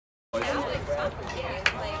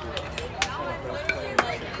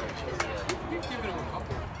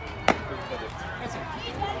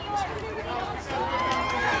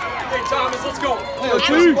Hey, Thomas, let's go. Hey,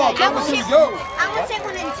 Thomas, here we go. I would say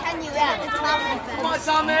 110 you at the top defense. Come on,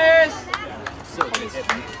 Thomas.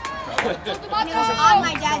 Because on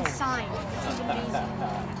my dad's sign.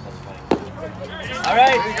 All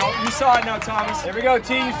right, there you go. You saw it now, Thomas. There we go,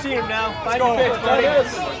 T. You see him now. Find your pitch, buddy.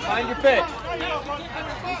 Find your pitch.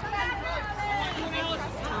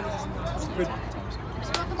 Good.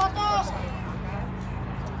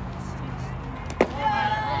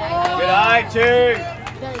 Good eye, T.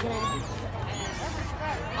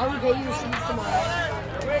 I will get you receipts tomorrow.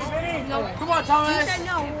 No. Come on, Thomas. You said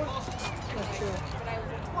no. That's true.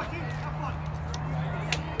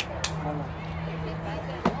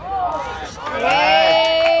 Hey!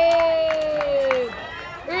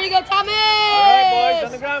 Here you go, Thomas! All right, boys,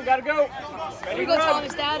 on the ground, gotta go. Ready Here you to go, run.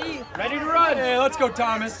 Thomas, Daddy. Ready to run. Hey, let's go,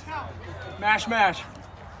 Thomas. Mash, mash.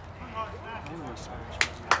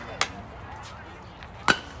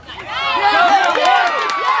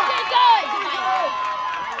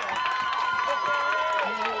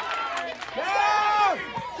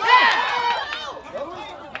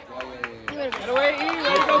 Get away, E.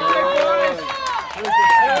 Way to go, big boys.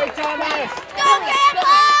 Get away, Thomas. Go,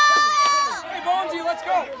 Campbell! Hey, Bonesy, let's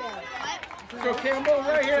go. Let's go, Campbell,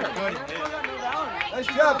 right here. Nice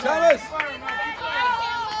job, Thomas.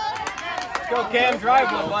 Let's go, Cam.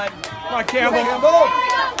 Drive one, bud. Come on, Campbell. Campbell.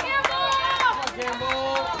 Campbell.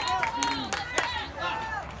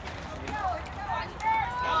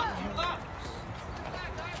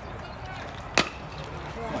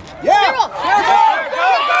 Yeah. Go, go,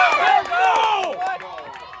 go, go.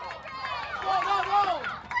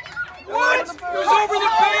 What? It was over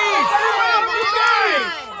the base. You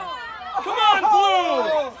guys. Come on, Blue.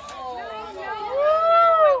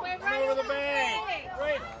 Right over the bag.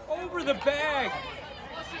 Right over the bag.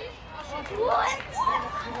 What?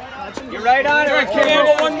 You're right on it,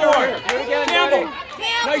 Campbell. One more. Do it again, Campbell.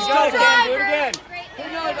 Nice job, Cam. Do it again.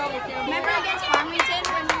 Remember against Farmington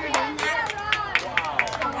when we were doing that?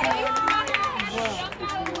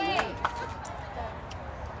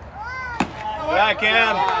 All right,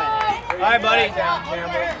 Cam. All right, buddy.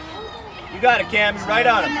 You got it, Cam. You're right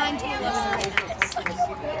on it. 9 to 11.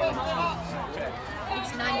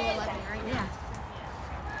 It's 9 to 11 right now.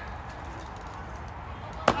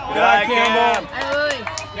 Good eye, Campbell.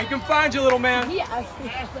 Hey. They can find you, little man. Yeah.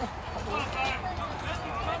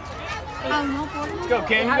 Let's go,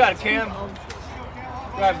 Cam. You got it, Cam. All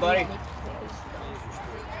right, buddy.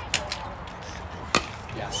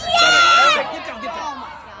 Yes. Get down, get down.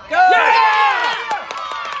 Go! Yeah!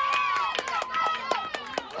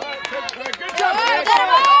 All right, good job.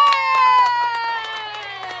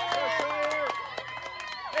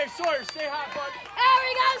 Hey, Sawyer, stay hot, bud. There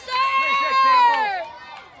we go, sir! Nice hit, Campbell.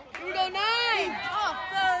 Here we go, 9. Oh,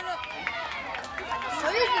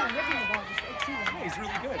 Sawyer's been ripping the ball. Hey, he's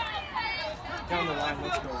really good. Down the line,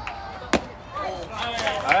 let's go.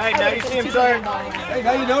 All right, now you see him, Sawyer. Hey,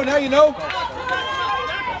 now you know, now you know.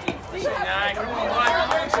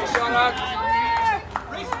 Shut up.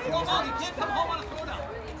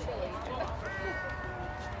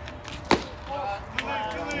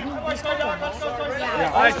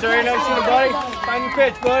 All right, sir, nice shooting, buddy. Find your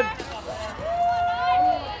pitch, bud.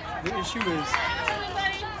 The issue is...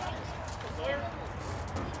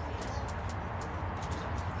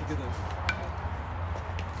 Look at this.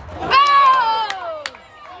 Oh!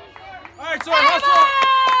 All right, sir, hustle up.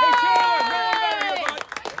 Hey, Taylor, very better here, bud.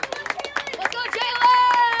 Let's go,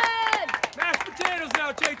 Jalen! Mashed potatoes now,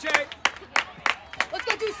 Jay. Let's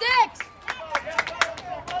go, 2-6!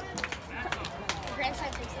 Grandson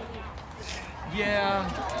takes the lead. Yeah.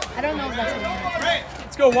 I don't know if that's going to happen.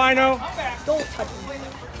 Let's go, Wino. Don't touch me.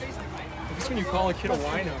 I guess when you call a kid a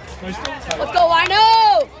wino. Nice touch. Let's go, Wino!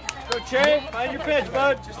 Go, Che. Find your pitch,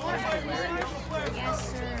 bud.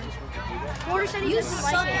 Yes, sir. Porter said he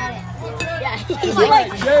suck at it. Yeah,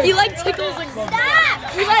 he like tickles and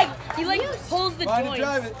stop. He like pulls the Find and joints.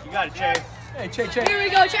 drive it. You got it, Che. Hey, Che. Here we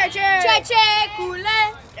go, Che. Cool.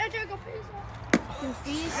 Che, go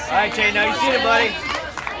please. All right, Che. Now you see it, buddy.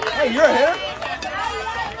 Hey, you're here.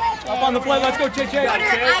 Up on the plate. Let's go, Che. Porter,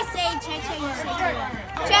 I say Che, you say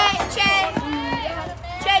Che.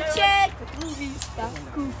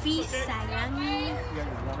 Goofy, Sayami. Good.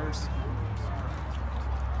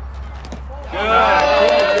 I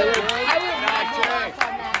would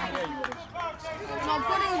no,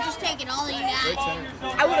 Porter was just taking all he got.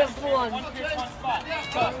 I would have won.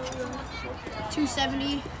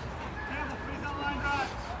 270.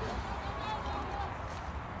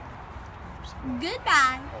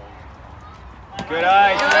 Goodbye. Good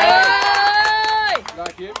eye, Trey.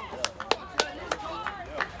 Back in.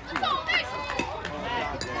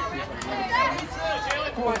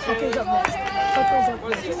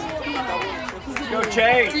 Go, Che.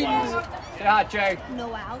 Get hot, Che.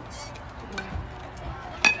 No outs.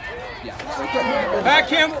 Back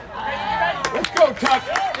him. Let's go, Tuck.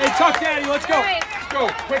 Hey, Tuck Daddy, let's go. Let's go.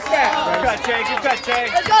 Quick snap. Good cut, Che. Good cut, Che.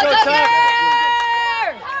 Let's go, Tucker!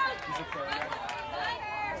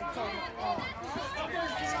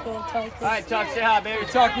 All right, Tuck, say hi, baby.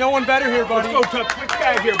 Tuck, no one better here, buddy. Let's go, Tuck. Quick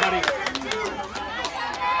bag here, buddy.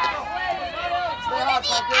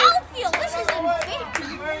 Outfield, this isn't big.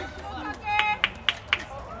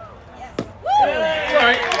 All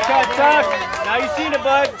right, good cut, Tuck. Now you seen it,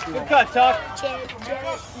 bud. Good cut, Tuck.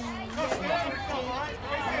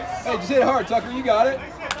 Hey, just hit it hard, Tucker. You got it.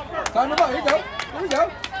 Time him up. Here you go. Here we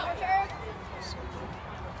go.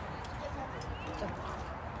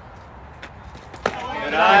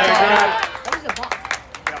 Good eye.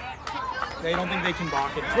 They don't think they can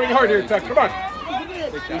balk it. Swing hard here, Tuck. Come on.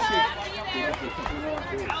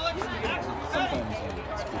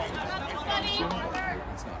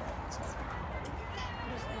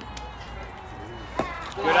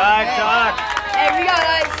 Good eye, Tuck. Hey, we got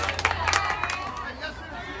ice.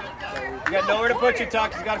 You got nowhere to put you,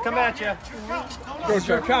 Tuck. He's got to come at you. Go,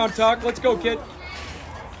 Tuck. Count, Tuck. Let's go, kid.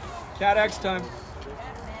 Cat X time.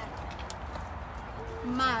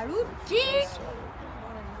 Marucci.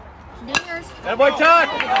 Dingers. That boy, Tuck.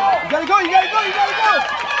 You gotta go. You gotta go. You gotta go.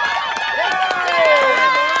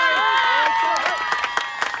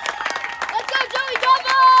 Let's go, Joey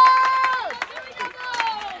Doubles!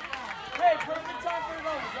 Hey, perfect time for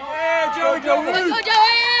the yeah, Joey. Let's go,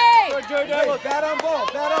 Joey! Good, Joey Hey, Double. bat on ball.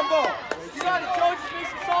 Bat on ball. You got it, Joe. Just make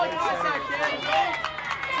some solid contact, kid.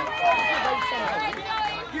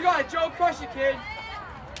 You got it, Joe. Crush it, kid.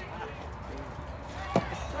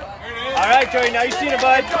 All right, Joey. Now you seen it,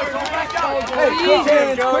 bud. Hey, quick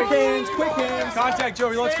hands. Quick hands. Quick hands. Contact,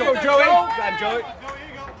 Joey. Let's go, Joey. Got Joey.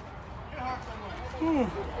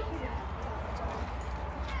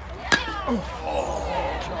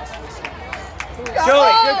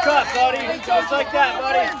 Joey, good cut, buddy. Just like that,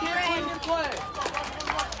 buddy.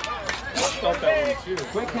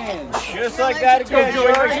 Quick hands. Just like that again,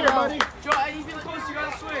 Joey. Joe, anything close, you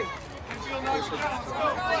gotta swing.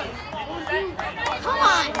 Come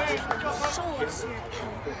on!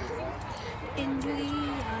 Into the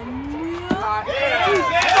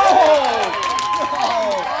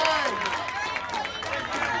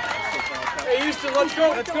Hey, Houston, let's go.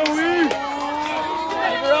 Let's go, Lee.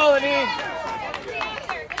 Keep rolling, E.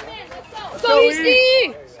 Let's go,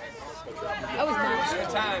 Easty! That was nice. Good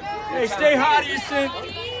time. Hey, stay hot, Houston.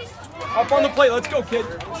 Up on the plate. Let's go, kid.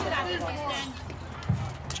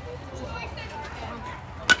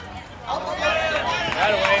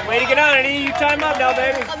 Right away. Way to get on it, E. You time up now,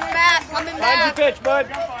 baby. Coming back, coming Find your back. pitch, bud.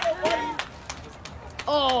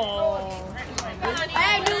 Oh.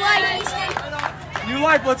 Hey, new light, Easton. New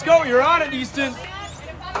life. Let's go. You're on it, Easton.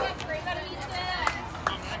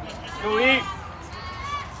 Go, E.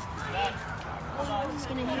 He's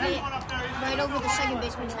gonna hit it right over the second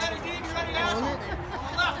baseman's head.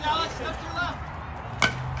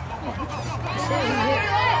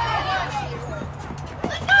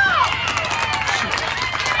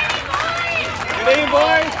 Good aim,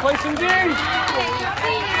 boys. Play some D.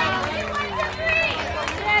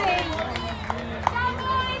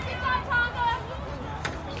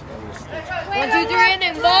 1, 2, 3,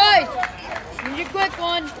 inning, boys. Need a quick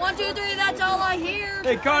one. 1, 2, 3, that's all I hear.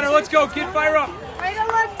 Hey, Connor, let's go, kid. Fire up. Right on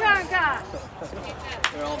Minnetonka.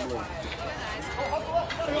 They're all blue.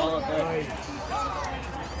 They're all up there.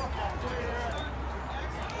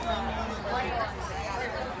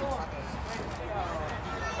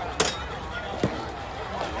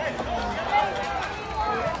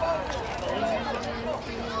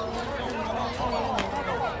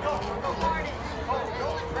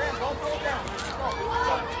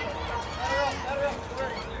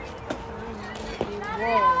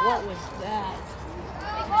 Whoa, what was that?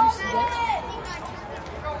 Did you see that?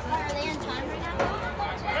 Are they in time right now?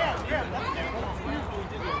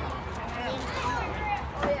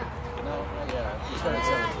 No, yeah. We started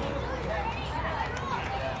 17.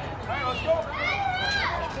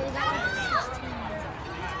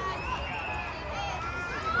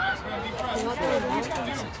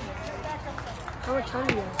 How much time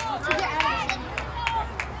do you have?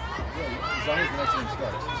 As long as the next inning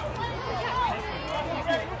starts.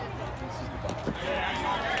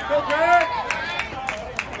 Go, Kurt.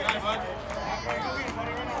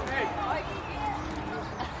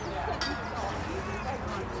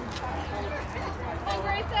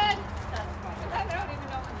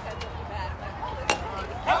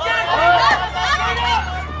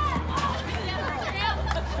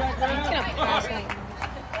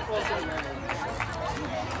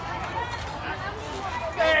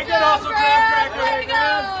 hustle, grab cracker. Way to go!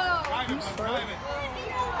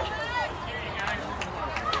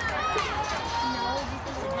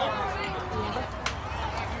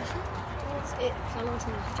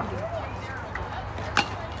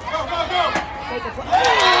 Go, go, go! Take a play.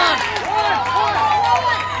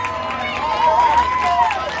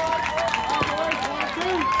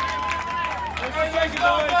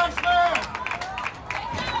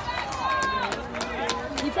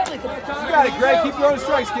 You probably could have You got it, Greg. Keep throwing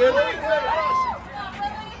strikes, kid.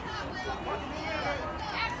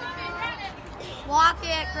 Block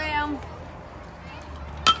it, Graham.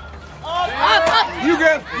 You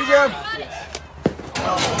Graham. You Graham.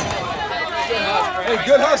 Hey,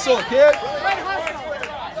 good hustle, kid.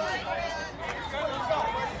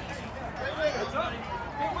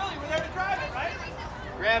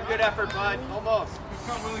 Grab, good effort, bud. Almost. Good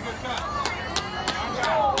cut, Willie, good cut.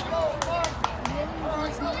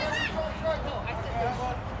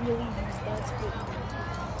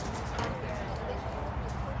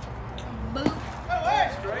 Boop.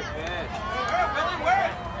 Straight pitch.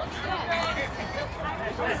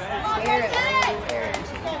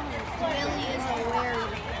 Willie is a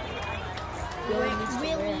weird. Willie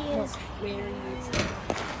is weird.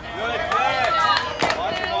 Good pitch.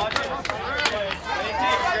 Watch it, watch it. Way to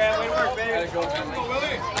take it, Graham. Way to work, baby. Go,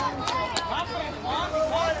 Willie.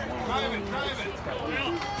 Drive it, drive it.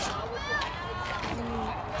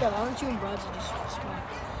 Why don't you and Brod's just smart?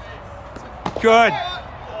 Good.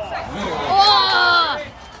 Oh!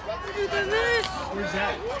 Where's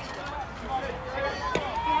that?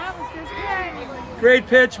 Great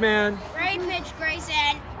pitch, man. Great pitch,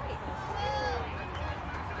 Grayson.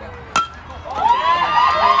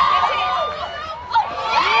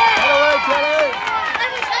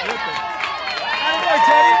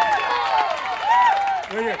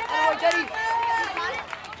 Right here.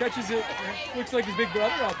 Catches it. Looks like his big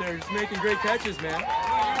brother out there. Just making great catches, man.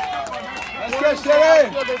 Nice catch, Teddy.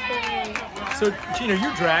 So, Gina,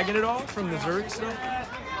 you're dragging it all from the Zurich stuff?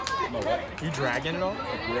 No, what? You dragging it all?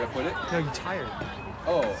 Where to put it? No, you tired.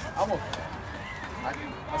 Oh, I'm okay.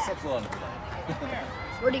 I slept well on it.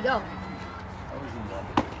 Where'd he go? I was in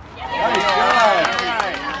Nice job.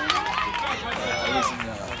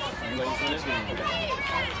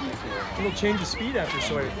 A little change of speed after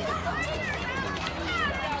Sawyer.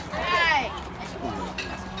 Hey!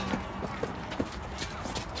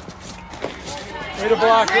 Way to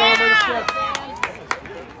block, Ron. Way to step.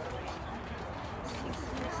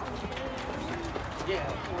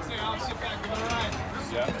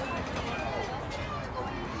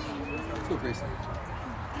 Let's go, Grayson.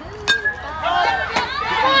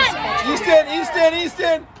 Easton!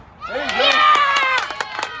 Easton! There you go.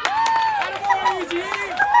 Easy.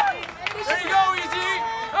 There you go, Easy.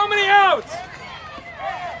 How many outs?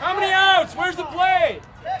 How many outs? Where's the play?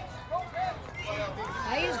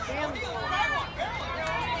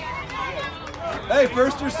 Hey,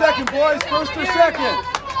 first or second, boys. First or second.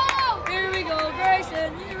 Here we go,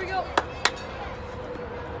 Grayson. Here we go.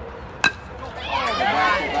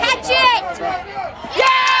 Catch it!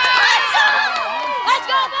 Yes! Let's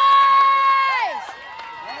go, boys!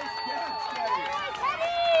 Nice catch, Teddy.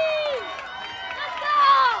 Let's go!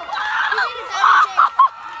 You need a time to take.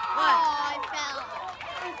 What? Oh, I fell.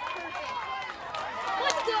 It's perfect.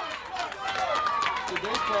 Let's go. Good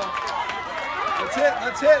baseball. Let's hit.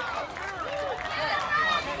 Let's hit.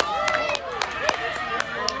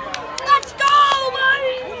 Let's go,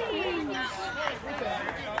 buddy!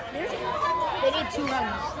 They need 2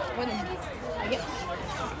 runs. Win them. I guess.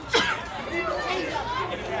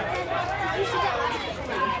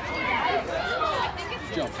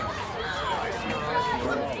 Jump.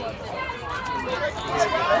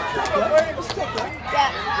 Yeah.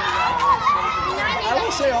 I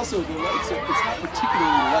will say also the lights, it's not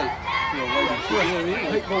particularly light for a light and foot, you know what I mean?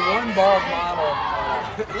 Like the one ball model.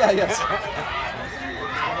 Yeah, yes.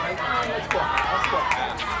 Let's go.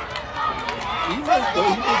 He made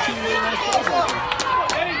 2 really nice balls out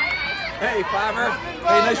there. Hey, Fiver.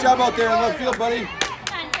 Hey, nice job out there in left field, buddy.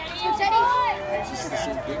 This is the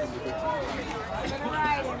same thing in the big team.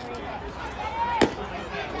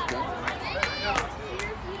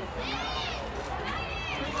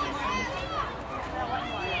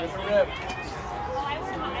 Rip.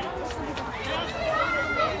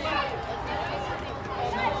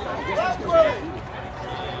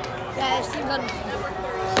 Yeah, his team's on.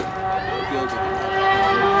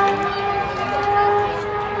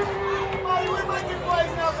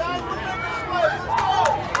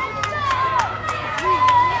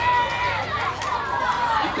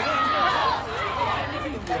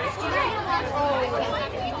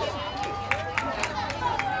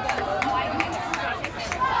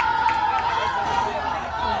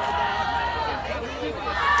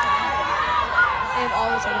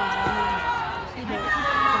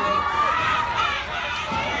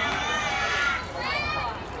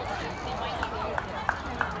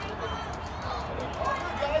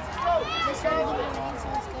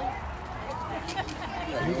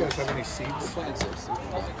 guys have any seats?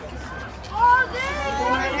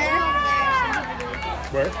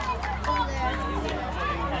 Where?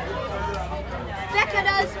 Becca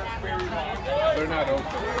does. They're not open.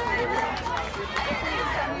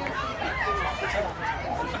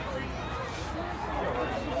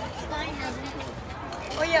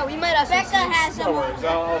 Oh yeah, we might have some. Becca has some. No worries.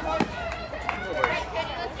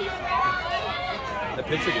 The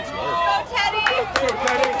picture gets worse. Go Teddy! Let's go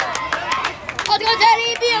Teddy!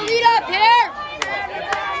 Be a lead up here!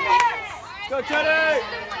 Go Teddy!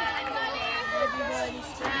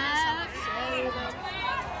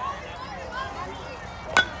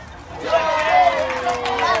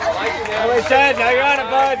 Wait, Ted, now you're on it,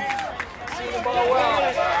 bud. See the ball well.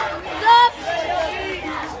 Up!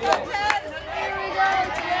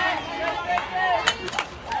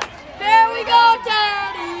 There we go, Teddy!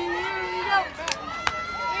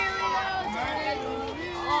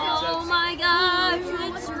 Oh my gosh,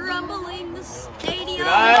 it's rumbling the stadium. Good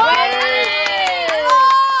eye,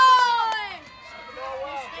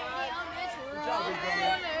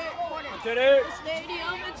 Teddy.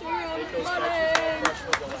 Stadium, it's rumbling.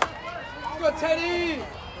 Go Teddy!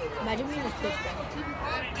 Imagine we just pitch back.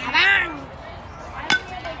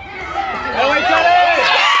 Hey, wait, Teddy!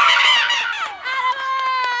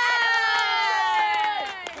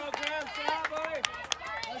 Go, Graham, stay out, buddy.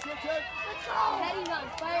 Let's go. Teddy's on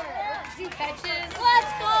fire. 2 catches.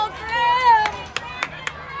 Let's go, Graham.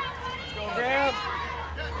 Go, Graham.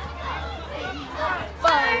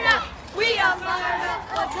 Fired up. We are fired up.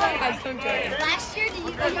 Let's go. Last year, did you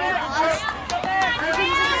hear us?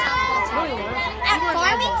 At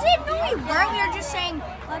Farmington? No, we weren't. We were just saying,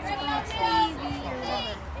 let's go TV or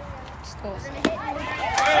whatever.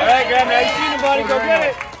 All right, Graham, now you've seen it, buddy. Go get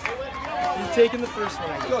it. You're taking the first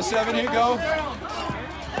one. Go 7, here you go.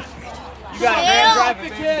 You got it, Graham. Drive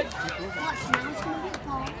it, kid.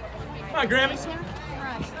 Come on, Grammy.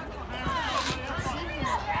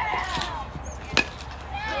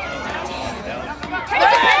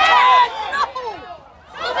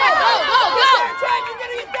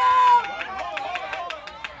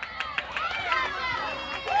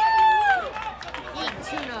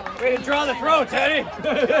 Way to draw the throw, Teddy.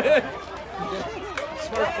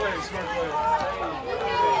 Smart play, smart play.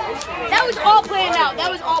 That was all planned out.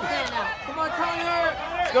 That was all planned out. Come on, Connor!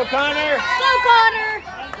 Let's go, Connor. Go, Connor!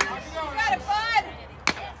 Got it, bud!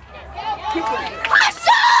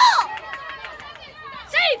 Hustle!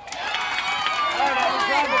 Safe! All right, Emery,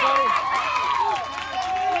 drive it, buddy.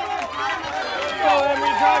 Let's go,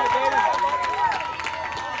 Emery, drive it, baby.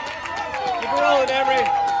 Keep it rolling, Emery.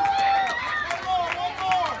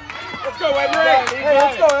 Let's go, Emery. Hey,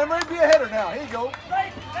 let's go, Emery. Be a hitter now. Here you go.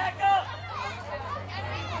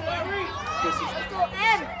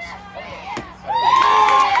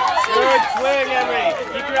 Good swing, Emery.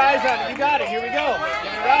 Keep your eyes on it. You got it. Here we go.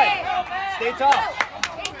 Get it right. Stay tall.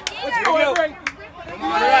 Let's go, Emery. All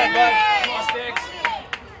right, bud. Come on, Sticks.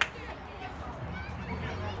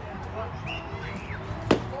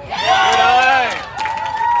 Good eye.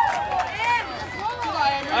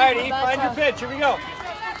 All right, E, find your pitch. Here we go.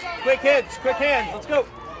 Quick hits, quick hands. Let's go.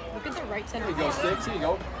 Look at the right center. Here you go, Sticks. Here you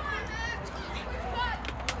go.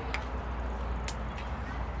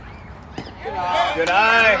 Good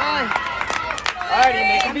eye. All right, E,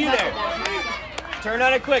 make him be there. Turn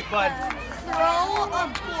on it quick, bud. Throw a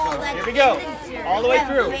ball that's Here we go. in the dirt. All the way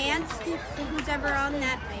through. Advance to who's ever on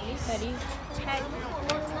that base. Teddy.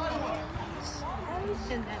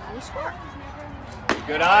 And then we score.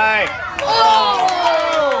 Good eye. Oh!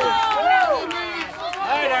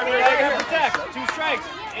 All right, Emery, now you're going to protect. 2 strikes.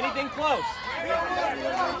 Anything close.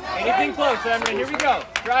 Anything close, Emery. Here we go.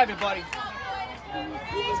 Drive it, buddy.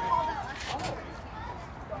 He just called